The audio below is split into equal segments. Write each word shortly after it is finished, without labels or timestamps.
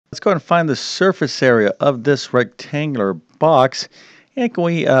Let's go ahead and find the surface area of this rectangular box. And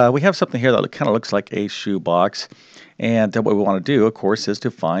we have something here that kind of looks like a shoe box. And what we want to do, of course, is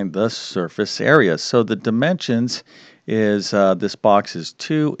to find the surface area. So the dimensions is this box is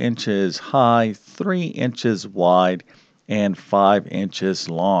 2 inches high, 3 inches wide, and 5 inches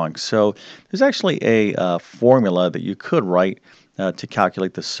long. So there's actually a formula that you could write to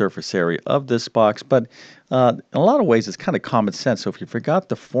calculate the surface area of this box, but in a lot of ways it's kind of common sense. So if you forgot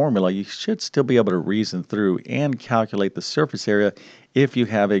the formula, you should still be able to reason through and calculate the surface area if you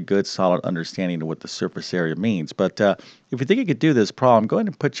have a good solid understanding of what the surface area means. But if you think you could do this problem, go ahead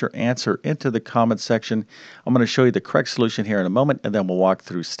and put your answer into the comment section. I'm going to show you the correct solution here in a moment, and then we'll walk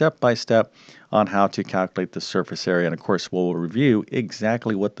through step by step on how to calculate the surface area. And of course, we'll review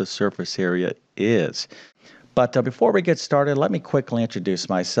exactly what the surface area is. But before we get started, let me quickly introduce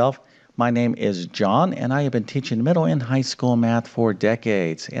myself. My name is John, and I have been teaching middle and high school math for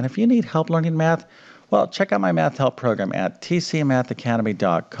decades. And if you need help learning math, well, check out my math help program at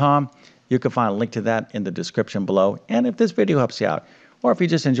tcmathacademy.com. You can find a link to that in the description below. And if this video helps you out, or if you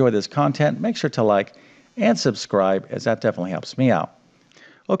just enjoy this content, make sure to like and subscribe, as that definitely helps me out.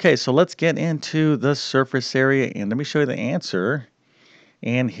 Okay, so let's get into the surface area, and let me show you the answer.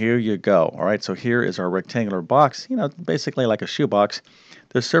 And here you go. All right, so here is our rectangular box, basically like a shoebox.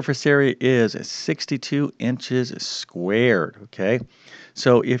 The surface area is 62 inches squared, okay?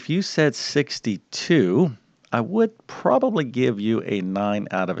 So if you said 62, I would probably give you a 9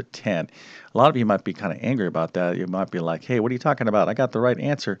 out of a 10. A lot of you might be kind of angry about that. You might be like, hey, what are you talking about? I got the right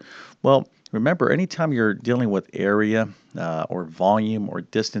answer. Well, remember, anytime you're dealing with area or volume or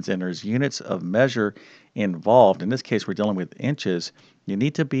distance and there's units of measure involved, in this case we're dealing with inches, you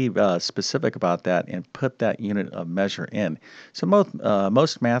need to be specific about that and put that unit of measure in. So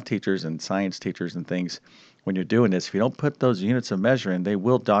most math teachers and science teachers and things, when you're doing this, if you don't put those units of measure in, they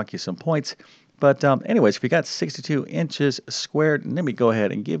will dock you some points. But anyways, if you got 62 inches squared, let me go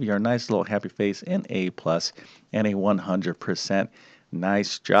ahead and give you a nice little happy face, an A plus, and a 100%.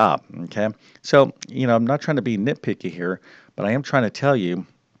 Nice job. Okay. So, I'm not trying to be nitpicky here, but I am trying to tell you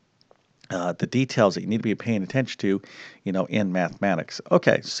the details that you need to be paying attention to, in mathematics.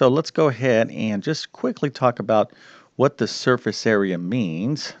 Okay, so let's go ahead and just quickly talk about what the surface area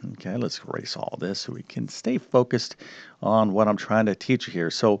means. Okay, let's erase all this so we can stay focused on what I'm trying to teach you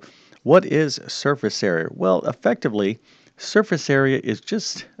here. So what is surface area? Well, effectively, surface area is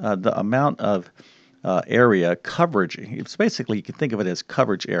just the amount of area coverage. It's basically, you can think of it as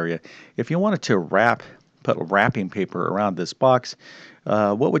coverage area. If you wanted to put wrapping paper around this box,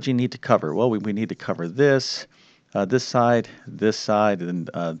 what would you need to cover? Well, we need to cover this side, and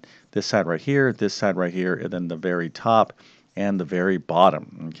then this side right here, and then the very top and the very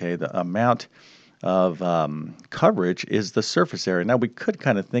bottom. Okay, the amount of coverage is the surface area. Now, we could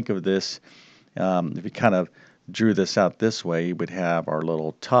kind of think of this, if you kind of drew this out this way, we'd have our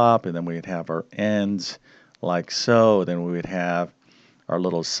little top, and then we'd have our ends like so. Then we would have our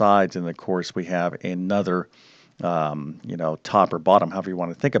little sides, and of course we have another top or bottom, however you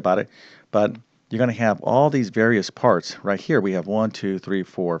want to think about it. But you're going to have all these various parts. Right here we have 1, 2, 3,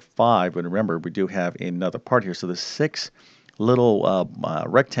 4, 5. But remember, we do have another part here. So the 6 little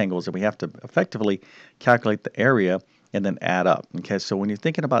rectangles that we have to effectively calculate the area and then add up. Okay, so when you're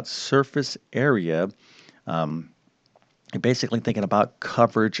thinking about surface area, you're basically thinking about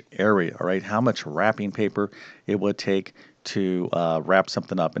coverage area, all right? How much wrapping paper it would take to wrap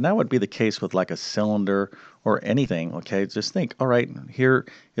something up. And that would be the case with like a cylinder or anything, okay? Just think, all right, here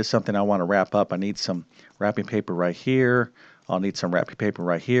is something I want to wrap up. I need some wrapping paper right here. I'll need some wrapping paper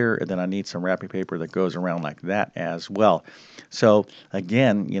right here, and then I need some wrapping paper that goes around like that as well. So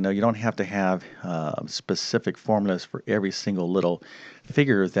again, you don't have to have specific formulas for every single little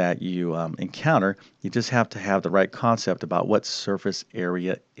figure that you encounter. You just have to have the right concept about what surface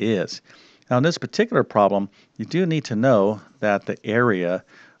area is. Now, in this particular problem, you do need to know that the area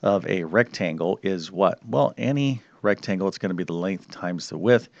of a rectangle is what? Well, any rectangle, it's going to be the length times the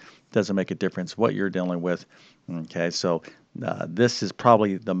width. Doesn't make a difference what you're dealing with. Okay, so this is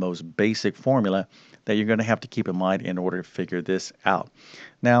probably the most basic formula that you're going to have to keep in mind in order to figure this out.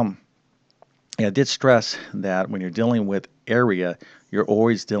 Now, I did stress that when you're dealing with area, you're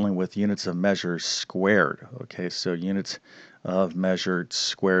always dealing with units of measure squared. Okay, so units of measure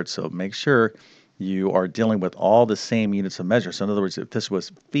squared. So make sure you are dealing with all the same units of measure. So in other words, if this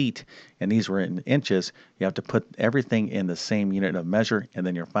was feet and these were in inches, you have to put everything in the same unit of measure, and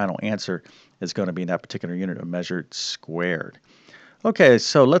then your final answer is going to be in that particular unit of measure squared. Okay,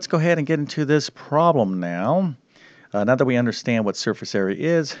 so let's go ahead and get into this problem now. Now that we understand what surface area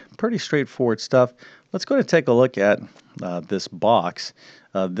is, pretty straightforward stuff. let's go ahead and take a look at this box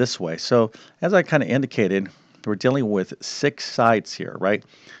this way. So as I kind of indicated, we're dealing with 6 sides here, right?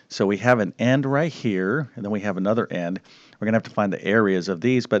 So we have an end right here, and then we have another end. We're going to have to find the areas of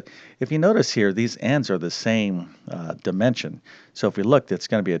these, but if you notice here, these ends are the same dimension. So if we look, it's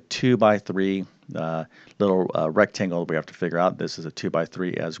going to be a 2 by 3 little rectangle we have to figure out. This is a 2 by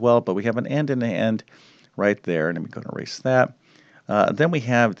 3 as well, but we have an end and an end right there, and I'm going to erase that. Then we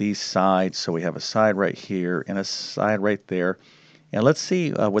have these sides, so we have a side right here and a side right there. And let's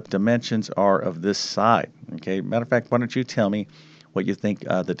see what the dimensions are of this side. Okay, matter of fact, why don't you tell me what you think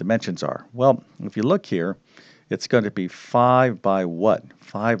the dimensions are? Well, if you look here, it's going to be 5 by what?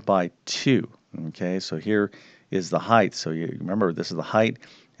 5 by 2. Okay, so here is the height. So you remember this is the height,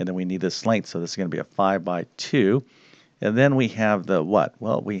 and then we need this length. So this is going to be a 5 by 2. And then we have the what?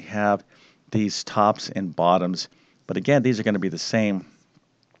 Well, we have these tops and bottoms. But again, these are going to be the same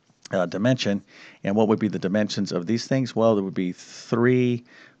dimension. And what would be the dimensions of these things? Well, it would be 3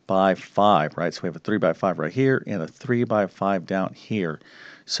 by 5, right? So we have a 3 by 5 right here and a 3 by 5 down here.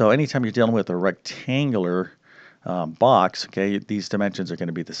 So anytime you're dealing with a rectangular box, okay, these dimensions are going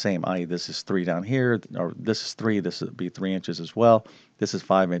to be the same, i.e. this is 3 down here, or this is 3, this would be 3 inches as well. This is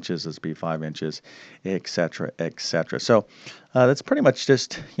 5 inches, this would be 5 inches, etc., etc. So that's pretty much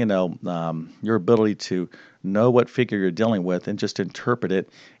just, your ability to know what figure you're dealing with and just interpret it,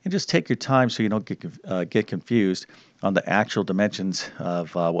 and just take your time so you don't get confused on the actual dimensions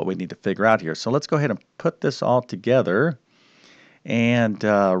of what we need to figure out here. So let's go ahead and put this all together and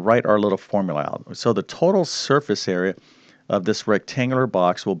write our little formula out. So the total surface area of this rectangular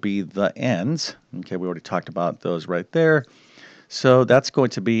box will be the ends. Okay, we already talked about those right there. So that's going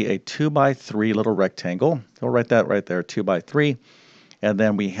to be a 2 by 3 little rectangle. We'll write that right there, 2 by 3. And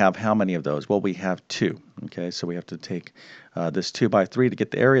then we have how many of those? Well, we have 2. Okay, so we have to take this 2 by 3 to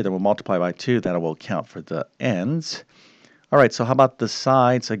get the area, then we'll multiply by 2. That will count for the ends. All right, so how about the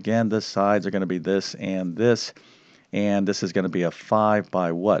sides? Again, the sides are going to be this and this. And this is going to be a 5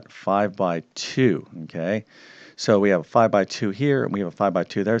 by what? 5 by 2, okay? So we have a 5 by 2 here, and we have a 5 by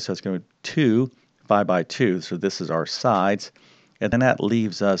 2 there, so it's going to be 2 5 by 2. So this is our sides. And then that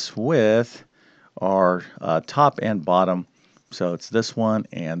leaves us with our top and bottom. So it's this one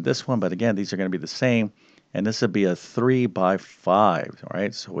and this one, but again, these are going to be the same. And this would be a 3 by 5, all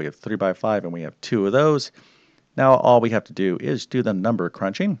right? So we have 3 by 5, and we have 2 of those. Now all we have to do is do the number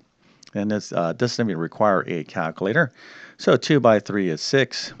crunching. And this doesn't even require a calculator. So 2 by 3 is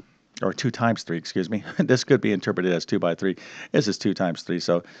 6, or 2 times 3, excuse me. This could be interpreted as 2 by 3. This is 2 times 3.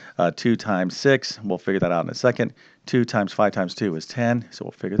 So 2 times 6, we'll figure that out in a second. 2 times 5 times 2 is 10, so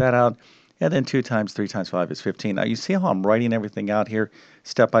we'll figure that out. And then 2 times 3 times 5 is 15. Now you see how I'm writing everything out here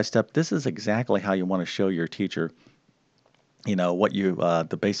step by step? This is exactly how you want to show your teacher what you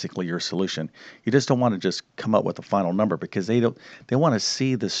basically your solution. You just don't want to just come up with a final number, because they want to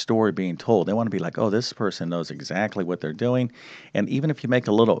see the story being told. They want to be like, oh, this person knows exactly what they're doing. And even if you make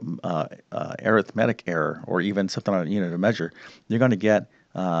a little arithmetic error, or even something on a unit of measure, you're going to get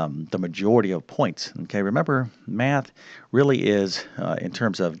the majority of points. Okay, remember, math really is, in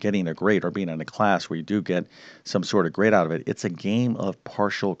terms of getting a grade or being in a class where you do get some sort of grade out of it, it's a game of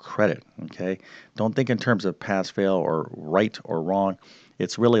partial credit. Okay, don't think in terms of pass, fail, or right or wrong.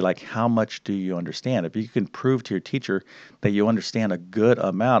 It's really like, how much do you understand? If you can prove to your teacher that you understand a good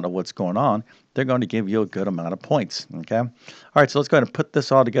amount of what's going on, they're going to give you a good amount of points. Okay, all right, so let's go ahead and put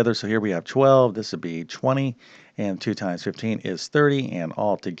this all together. So here we have 12, this would be 20, and 2 times 15 is 30, and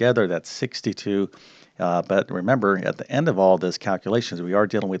all together that's 62. But remember, at the end of all this calculations, we are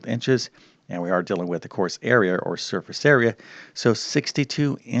dealing with inches, and we are dealing with, of course, area or surface area. So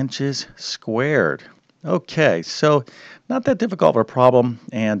 62 inches squared. Okay, so not that difficult of a problem,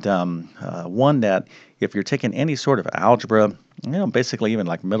 and one that, if you're taking any sort of algebra, basically even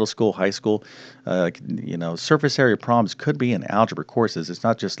like middle school, high school, surface area problems could be in algebra courses. It's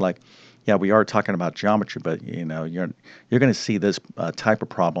not just like, yeah, we are talking about geometry, but you're going to see this type of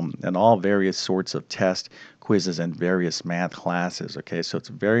problem in all various sorts of tests, quizzes, and various math classes. Okay, so it's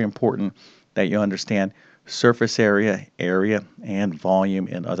very important that you understand surface area, and volume,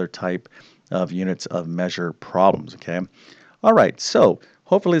 and other type of units of measure problems. Okay, all right. So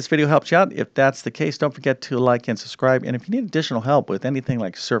hopefully this video helps you out. If that's the case, don't forget to like and subscribe. And if you need additional help with anything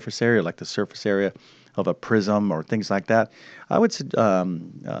like surface area, like the surface area of a prism or things like that, I would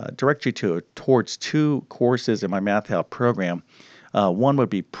direct you towards 2 courses in my Math Help program. One would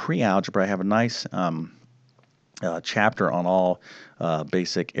be pre-algebra. I have a nice chapter on all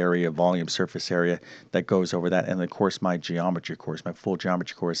basic area, volume, surface area that goes over that. And of course, my geometry course, my full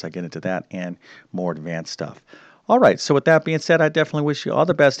geometry course, I get into that and more advanced stuff. All right, so with that being said, I definitely wish you all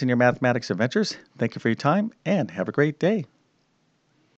the best in your mathematics adventures. Thank you for your time and have a great day.